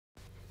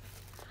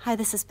Hi,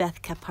 this is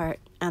Beth Kephart.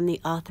 I'm the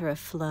author of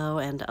Flow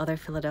and other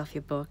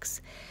Philadelphia books,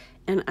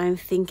 and I'm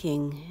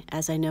thinking,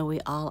 as I know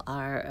we all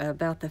are,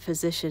 about the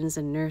physicians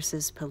and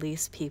nurses,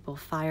 police people,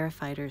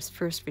 firefighters,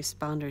 first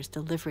responders,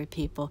 delivery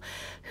people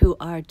who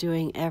are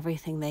doing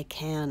everything they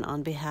can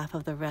on behalf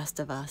of the rest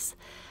of us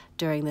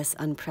during this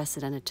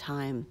unprecedented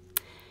time.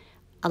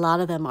 A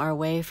lot of them are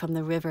away from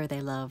the river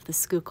they love, the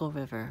Schuylkill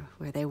River,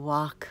 where they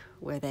walk,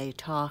 where they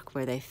talk,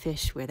 where they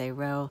fish, where they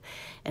row.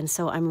 And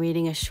so I'm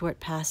reading a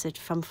short passage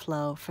from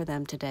Flow for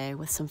them today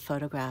with some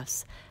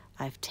photographs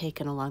I've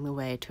taken along the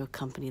way to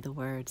accompany the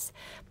words.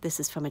 This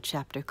is from a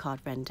chapter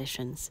called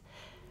Renditions.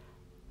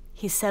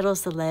 He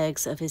settles the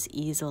legs of his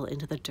easel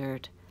into the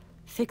dirt,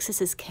 fixes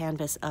his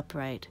canvas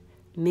upright,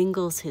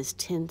 mingles his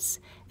tints,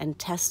 and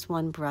tests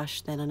one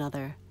brush, then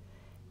another.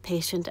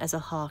 Patient as a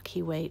hawk,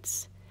 he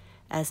waits,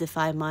 as if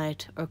I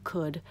might or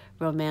could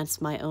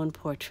romance my own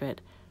portrait,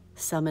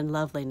 summon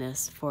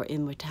loveliness for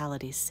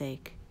immortality's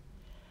sake.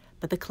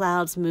 But the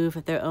clouds move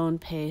at their own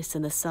pace,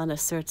 and the sun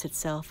asserts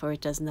itself or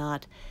it does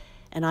not,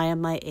 and I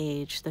am my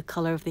age, the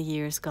color of the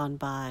years gone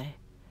by.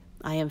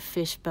 I am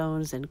fish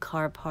bones and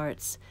car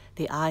parts,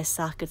 the eye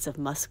sockets of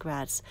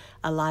muskrats,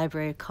 a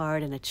library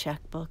card and a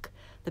checkbook,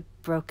 the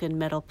broken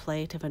metal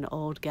plate of an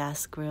old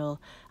gas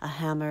grill, a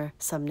hammer,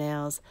 some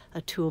nails,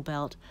 a tool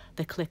belt,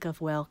 the click of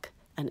Welk,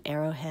 an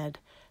arrowhead,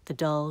 the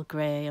dull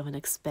gray of an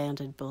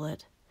expanded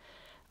bullet.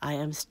 I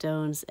am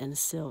stones and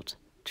silt,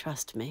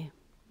 trust me.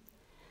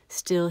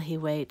 Still he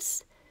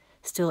waits.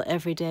 Still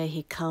every day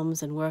he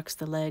comes and works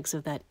the legs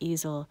of that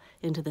easel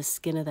into the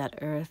skin of that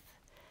earth.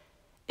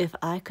 If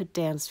I could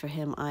dance for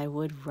him, I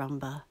would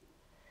rumba.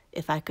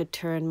 If I could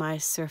turn my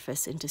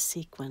surface into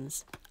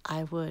sequins,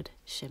 I would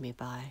shimmy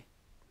by.